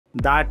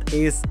that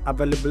is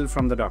available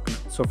from the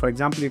document. So for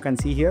example, you can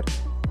see here,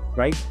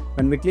 right?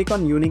 When we click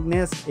on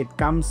uniqueness, it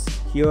comes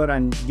here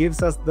and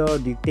gives us the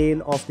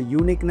detail of the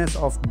uniqueness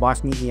of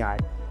Bashni AI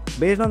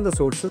based on the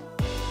sources.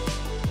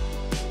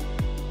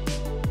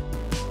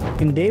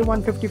 In day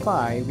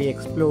 155, we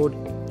explored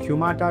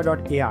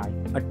Humata.ai,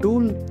 a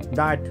tool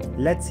that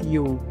lets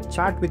you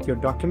chat with your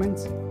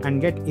documents and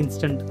get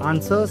instant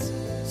answers,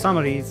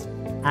 summaries,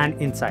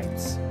 and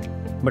insights.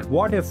 But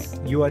what if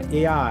your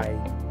AI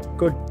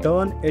could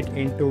turn it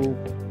into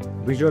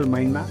visual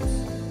mind maps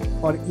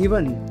or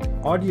even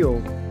audio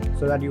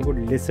so that you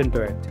could listen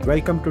to it?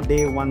 Welcome to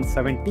day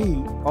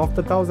 170 of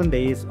the 1000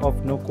 days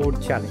of no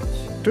code challenge.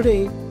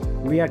 Today,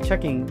 we are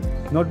checking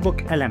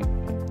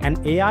NotebookLM,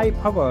 an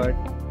AI-powered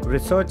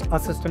research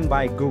assistant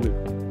by Google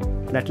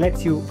that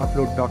lets you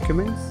upload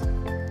documents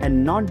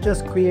and not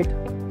just create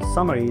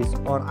summaries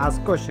or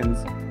ask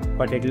questions,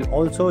 but it will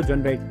also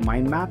generate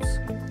mind maps,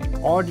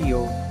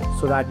 audio,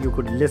 so that you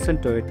could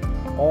listen to it,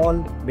 all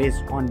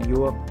based on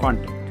your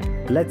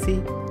content. Let's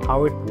see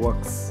how it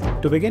works.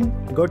 To begin,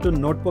 go to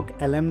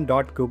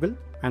notebooklm.google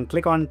and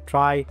click on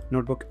Try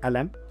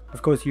NotebookLM.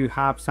 Of course, you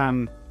have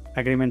some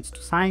agreements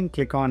to sign.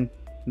 Click on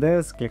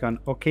this, click on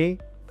OK.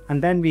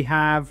 And then we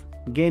have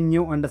gain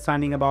new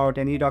understanding about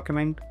any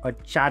document, a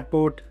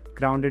chatbot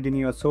grounded in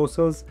your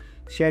sources,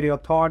 share your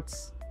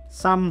thoughts,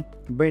 some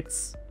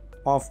bits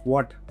of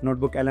what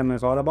NotebookLM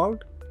is all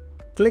about.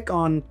 Click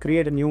on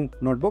create a new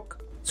notebook.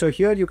 So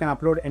here you can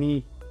upload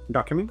any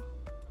document,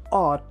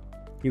 or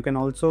you can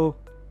also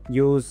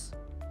use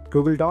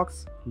Google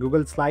Docs,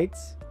 Google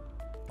Slides,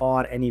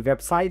 or any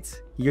websites,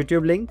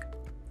 YouTube link,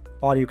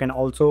 or you can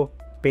also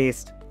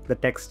paste the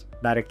text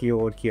directly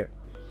over here.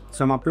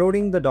 So I'm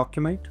uploading the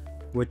document,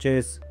 which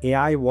is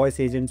AI voice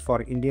agents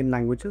for Indian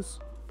languages.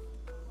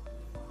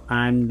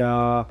 And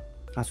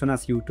as soon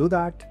as you do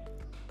that,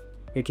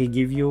 it will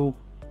give you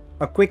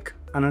a quick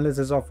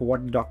analysis of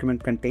what the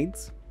document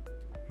contains.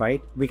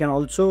 Right? We can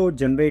also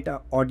generate an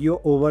audio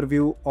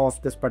overview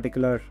of this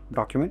particular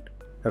document.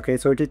 Okay,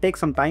 so it will take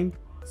some time.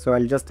 So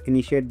I'll just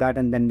initiate that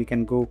and then we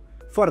can go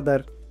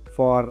further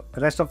for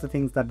the rest of the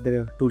things that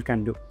the tool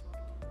can do.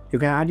 You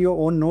can add your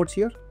own notes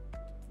here,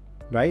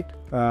 right?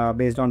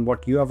 Based on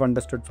what you have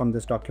understood from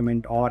this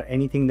document or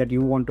anything that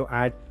you want to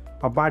add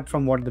apart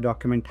from what the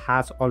document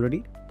has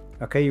already.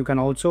 Okay, you can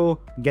also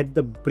get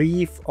the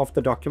brief of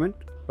the document,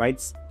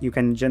 right? You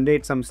can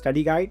generate some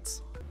study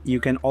guides. You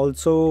can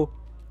also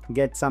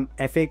get some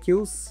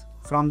FAQs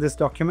from this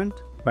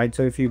document, right?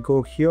 So if you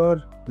go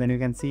here, then you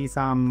can see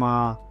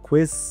some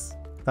quiz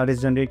that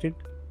is generated,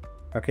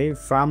 okay,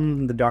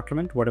 from the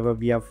document, whatever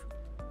we have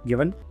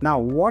given. Now,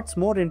 what's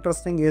more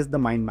interesting is the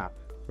mind map,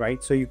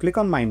 right? So you click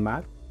on mind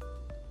map.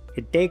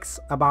 It takes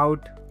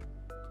about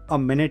a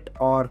minute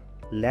or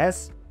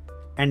less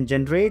and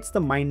generates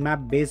the mind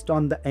map based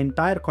on the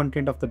entire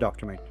content of the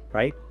document,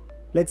 right?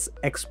 Let's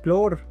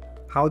explore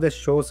how this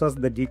shows us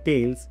the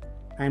details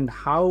and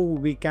how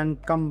we can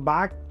come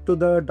back to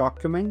the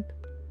document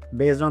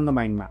based on the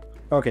mind map.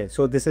 Okay,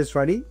 so this is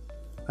ready.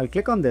 I'll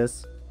click on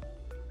this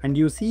and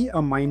you see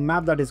a mind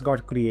map that is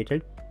got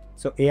created.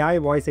 So AI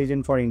voice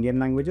agent for Indian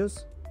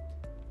languages,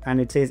 and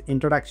it says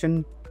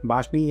introduction,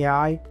 Bashni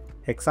AI,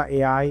 Hexa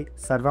AI,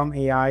 Sarvam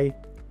AI,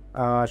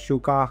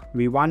 Shuka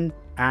V1,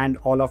 and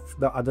all of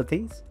the other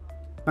things.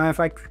 Now, if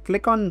I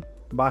click on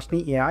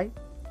Bashni AI,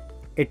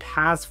 it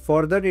has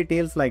further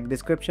details like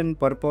description,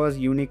 purpose,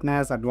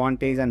 uniqueness,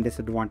 advantage, and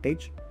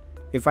disadvantage.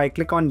 If I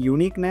click on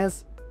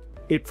uniqueness,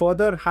 it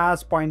further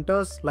has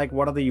pointers like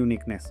what are the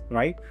uniqueness,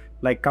 right?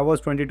 Like covers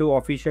 22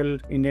 official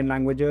Indian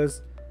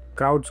languages,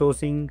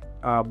 crowdsourcing,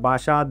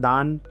 Bhasha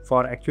Dan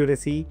for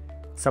accuracy,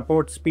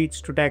 supports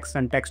speech to text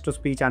and text to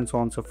speech, and so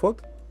on and so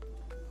forth.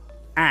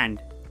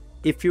 And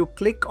if you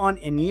click on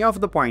any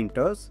of the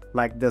pointers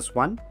like this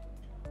one,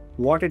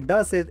 what it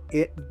does is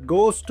it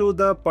goes to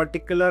the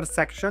particular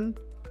section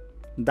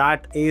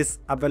that is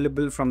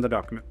available from the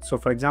document. So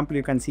for example,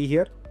 you can see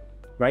here,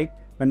 right?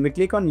 When we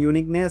click on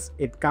uniqueness,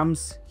 it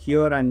comes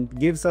here and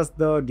gives us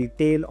the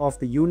detail of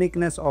the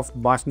uniqueness of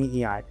Bashni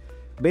AI.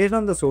 Based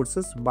on the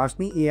sources,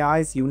 Bashni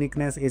AI's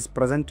uniqueness is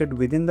presented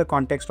within the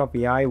context of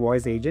AI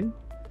voice agent,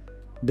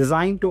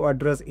 designed to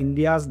address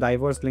India's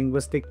diverse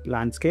linguistic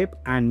landscape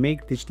and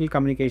make digital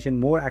communication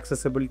more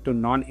accessible to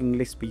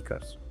non-English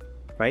speakers,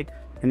 right?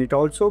 And it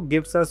also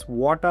gives us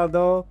what are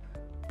the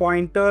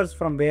pointers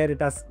from where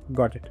it has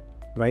got it,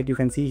 right? You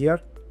can see here,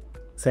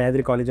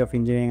 Sahyadri College of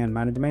Engineering and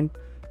Management,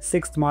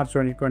 6th March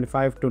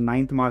 2025 to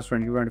 9th March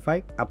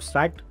 2025,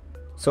 abstract.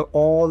 So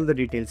all the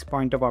details,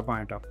 pointer by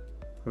pointer,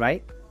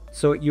 right?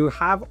 So you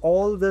have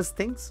all these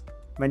things.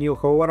 When you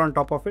hover on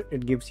top of it,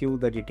 it gives you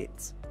the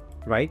details,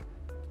 right?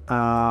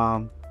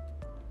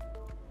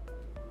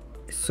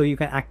 So you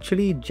can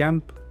actually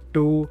jump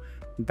to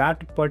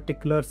that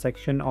particular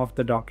section of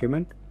the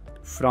document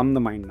from the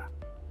mind map.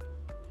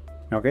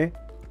 Okay,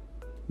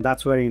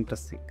 that's very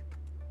interesting.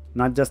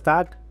 Not just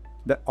that,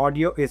 the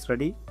audio is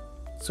ready.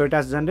 So it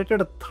has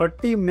generated a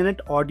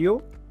 30-minute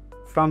audio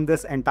from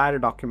this entire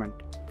document,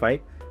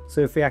 right?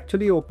 So if we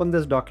actually open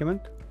this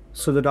document,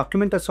 So the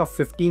document is of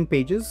 15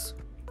 pages,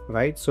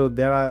 right? So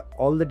there are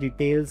all the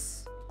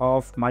details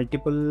of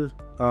multiple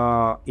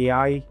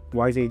AI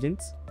voice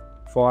agents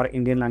for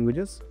Indian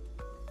languages.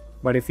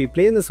 But if we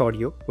play this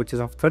audio, which is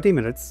of 30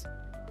 minutes,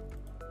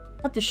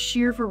 But the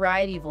sheer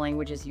variety of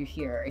languages you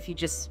hear, if you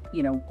just,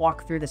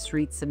 walk through the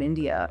streets of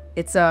India,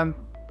 it's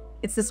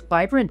this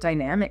vibrant,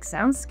 dynamic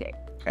soundscape.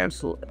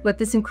 Absolutely. But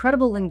this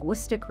incredible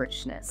linguistic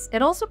richness,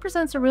 it also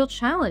presents a real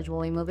challenge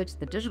when we move it to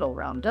the digital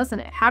realm, doesn't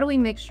it? How do we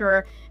make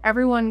sure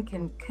everyone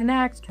can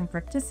connect, can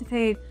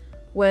participate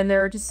when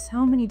there are just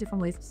so many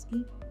different ways to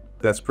speak?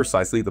 That's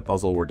precisely the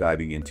puzzle we're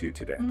diving into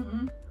today.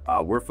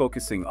 We're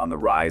focusing on the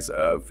rise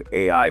of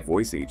AI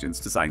voice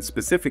agents designed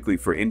specifically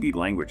for Indian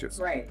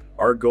languages. Right.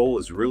 Our goal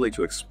is really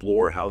to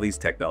explore how these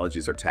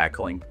technologies are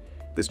tackling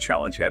this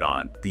challenge head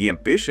on. The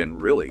ambition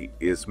really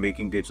is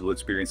making digital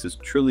experiences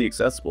truly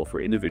accessible for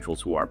individuals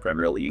who aren't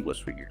primarily English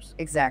speakers.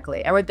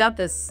 Exactly. And we've got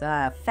this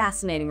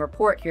fascinating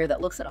report here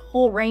that looks at a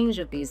whole range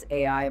of these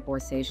AI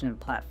voice agent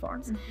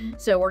platforms.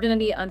 So we're going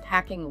to be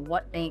unpacking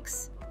what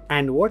makes.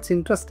 and what's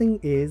interesting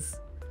is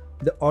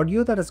the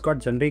audio that has got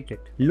generated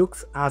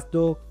looks as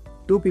though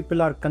two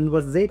people are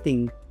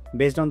conversating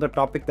based on the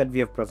topic that we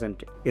have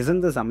presented.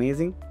 Isn't this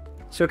amazing?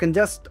 So you can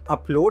just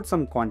upload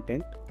some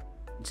content,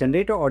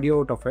 generate an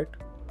audio out of it,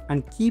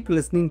 and keep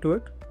listening to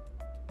it,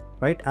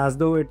 right? As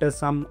though it is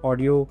some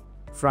audio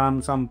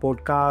from some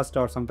podcast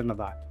or something like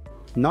that.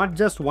 Not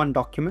just one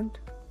document,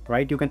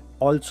 right? You can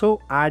also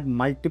add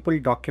multiple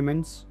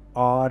documents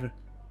or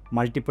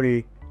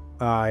multiple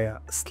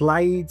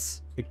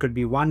slides. It could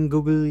be one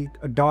Google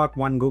Doc,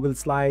 one Google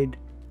slide,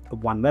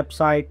 one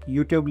website,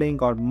 YouTube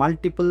link, or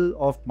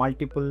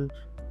multiple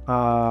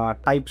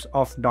types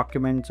of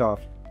documents or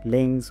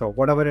links or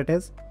whatever it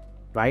is,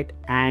 right?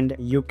 And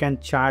you can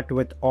chat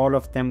with all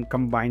of them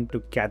combined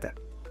together.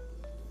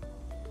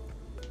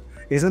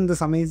 Isn't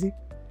this amazing?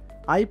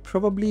 I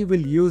probably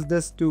will use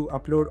this to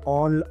upload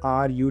all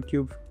our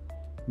YouTube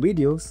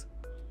videos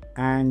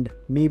and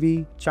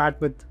maybe chat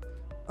with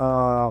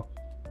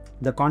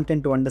the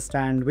content to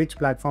understand which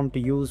platform to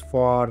use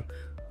for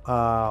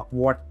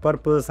what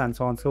purpose and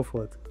so on and so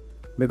forth.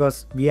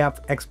 Because we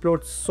have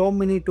explored so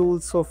many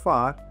tools so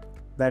far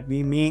that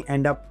we may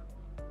end up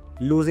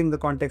losing the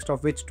context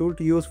of which tool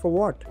to use for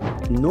what.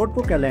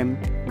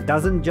 NotebookLM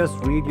doesn't just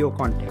read your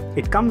content.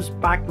 It comes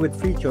packed with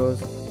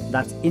features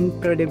that's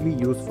incredibly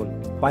useful.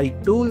 While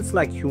tools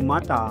like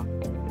Humata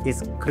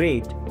is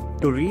great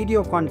to read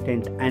your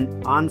content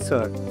and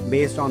answer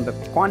based on the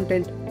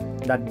content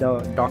that the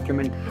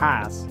document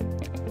has,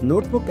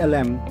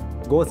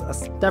 NotebookLM goes a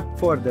step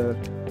further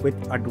with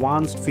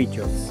advanced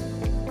features.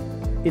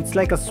 It's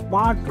like a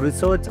smart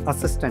research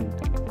assistant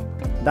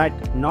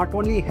that not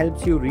only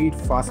helps you read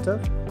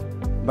faster,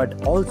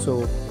 but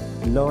also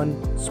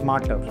learn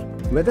smarter.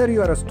 Whether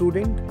you are a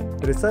student,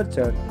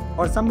 researcher,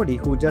 or somebody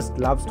who just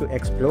loves to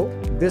explore,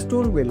 this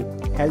tool will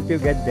help you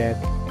get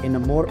there in a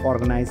more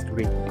organized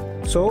way.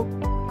 So,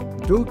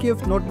 do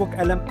give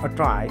NotebookLM a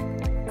try,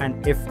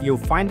 and if you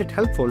find it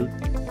helpful,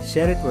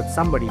 share it with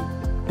somebody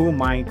who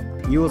might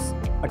use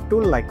a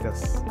tool like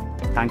this.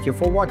 Thank you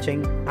for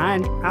watching,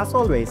 and as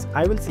always,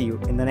 I will see you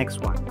in the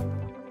next one.